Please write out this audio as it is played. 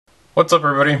What's up,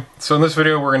 everybody? So in this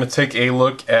video we're going to take a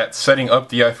look at setting up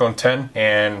the iPhone X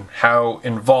and how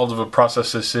involved of a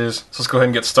process this is. So let's go ahead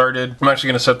and get started. I'm actually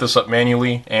going to set this up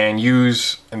manually and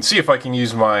see if I can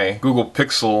use my Google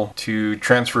Pixel to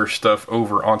transfer stuff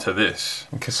over onto this.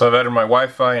 Okay, so I've added my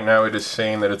Wi-Fi and now it is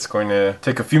saying that it's going to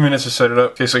take a few minutes to set it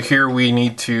up. Okay, so here we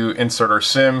need to insert our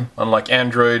SIM. Unlike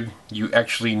Android, you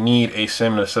actually need a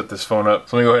SIM to set this phone up.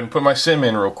 So let me go ahead and put my SIM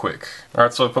in real quick.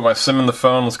 Alright, so I put my SIM in the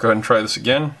phone. Let's go ahead and try this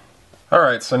again.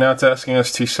 Alright, so now it's asking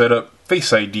us to set up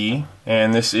Face ID,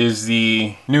 and this is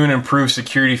the new and improved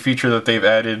security feature that they've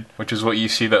added, which is what you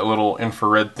see, that little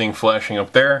infrared thing flashing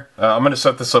up there. I'm going to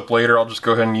set this up later. I'll just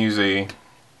go ahead and use a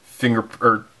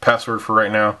password for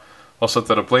right now. I'll set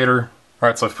that up later.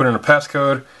 Alright, so I've put in a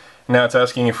passcode. Now it's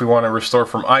asking if we want to restore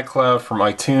from iCloud, from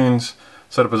iTunes,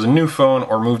 set up as a new phone,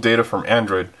 or move data from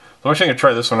Android. So I'm actually going to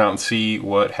try this one out and see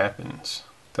what happens.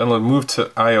 Download Move to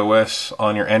iOS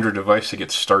on your Android device to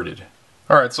get started.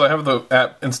 Alright, so I have the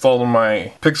app installed on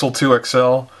my Pixel 2 XL.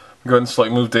 Go ahead and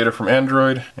select Move Data from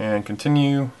Android and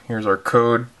continue. Here's our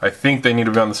code. I think they need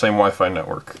to be on the same Wi-Fi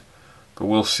network, but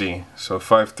we'll see. So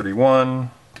 531-688.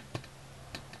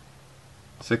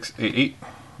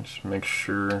 Just make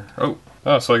sure. Oh,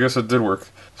 so I guess it did work.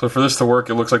 So for this to work,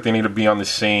 it looks like they need to be on the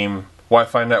same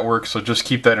Wi-Fi network, so just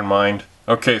keep that in mind.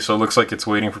 Okay, so it looks like it's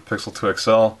waiting for Pixel 2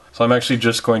 XL. So I'm actually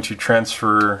just going to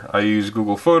transfer. I use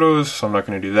Google Photos, so I'm not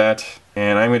going to do that.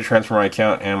 And I'm going to transfer my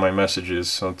account and my messages,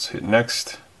 so let's hit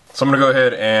next. So I'm going to go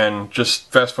ahead and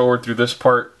just fast forward through this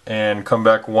part and come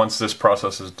back once this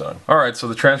process is done. Alright, so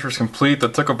the transfer is complete.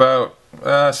 That took about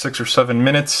 6 or 7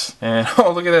 minutes. And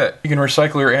oh, look at that. You can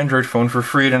recycle your Android phone for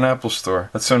free at an Apple store.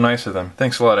 That's so nice of them.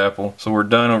 Thanks a lot, Apple. So we're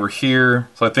done over here.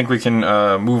 So I think we can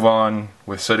move on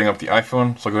with setting up the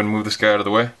iPhone. So I'll go ahead and move this guy out of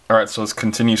the way. Alright, so let's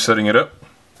continue setting it up.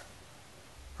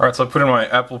 Alright, so I put in my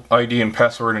Apple ID and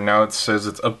password, and now it says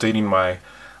it's updating my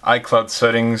iCloud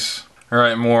settings.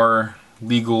 Alright, more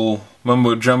legal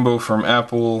mumbo jumbo from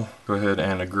Apple. Go ahead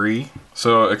and agree.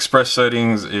 So Express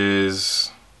settings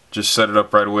is just set it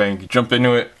up right away and jump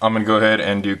into it. I'm going to go ahead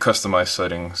and do customize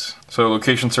settings. So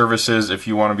location services, if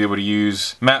you want to be able to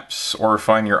use maps or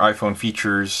find your iPhone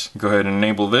features, go ahead and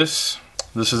enable this.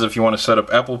 This is if you want to set up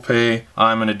Apple Pay.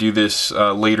 I'm going to do this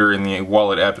later in the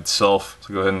wallet app itself.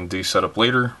 So go ahead and do setup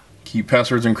later. Keep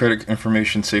passwords and credit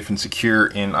information safe and secure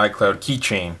in iCloud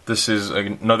Keychain. This is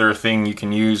another thing you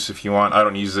can use if you want. I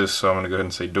don't use this, so I'm going to go ahead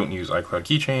and say don't use iCloud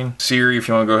Keychain. Siri, if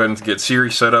you want to go ahead and get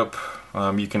Siri set up,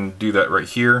 you can do that right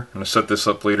here. I'm going to set this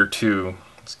up later too.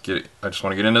 Let's get it. I just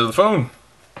want to get into the phone.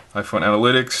 iPhone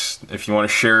Analytics. If you want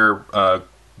to share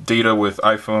data with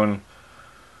Apple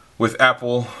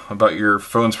about your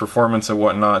phone's performance and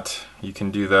whatnot, you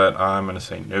can do that. I'm going to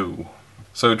say no.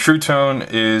 So True Tone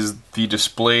is the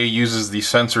display, uses the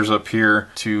sensors up here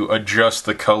to adjust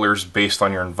the colors based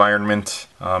on your environment.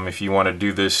 If you want to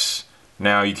do this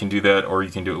now, you can do that, or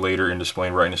you can do it later in display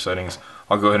and brightness settings.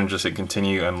 I'll go ahead and just hit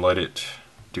continue and let it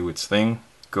do its thing.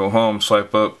 Go home,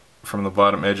 swipe up from the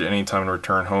bottom edge at any time to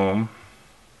return home.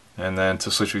 And then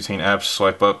to switch between apps,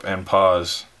 swipe up and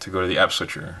pause to go to the app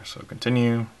switcher. So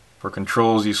continue. For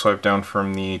controls, you swipe down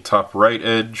from the top right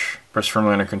edge, press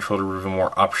firmly on a control to reveal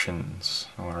more options.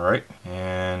 Alright,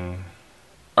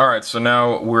 so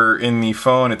now we're in the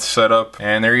phone, it's set up,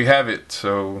 and there you have it.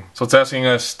 So it's asking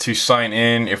us to sign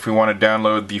in if we want to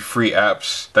download the free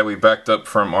apps that we backed up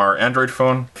from our Android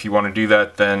phone. If you want to do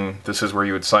that, then this is where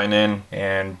you would sign in.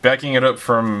 And backing it up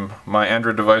from my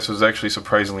Android device was actually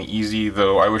surprisingly easy,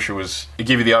 though I wish it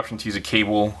gave you the option to use a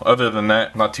cable. Other than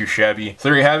that, not too shabby. So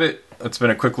there you have it. It's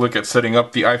been a quick look at setting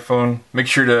up the iPhone. Make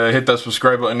sure to hit that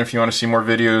subscribe button if you want to see more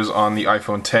videos on the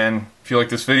iPhone X. If you like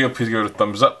this video, please give it a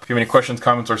thumbs up. If you have any questions,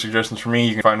 comments, or suggestions for me,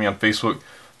 you can find me on Facebook,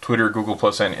 Twitter, Google+,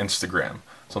 and Instagram.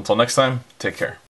 So until next time, take care.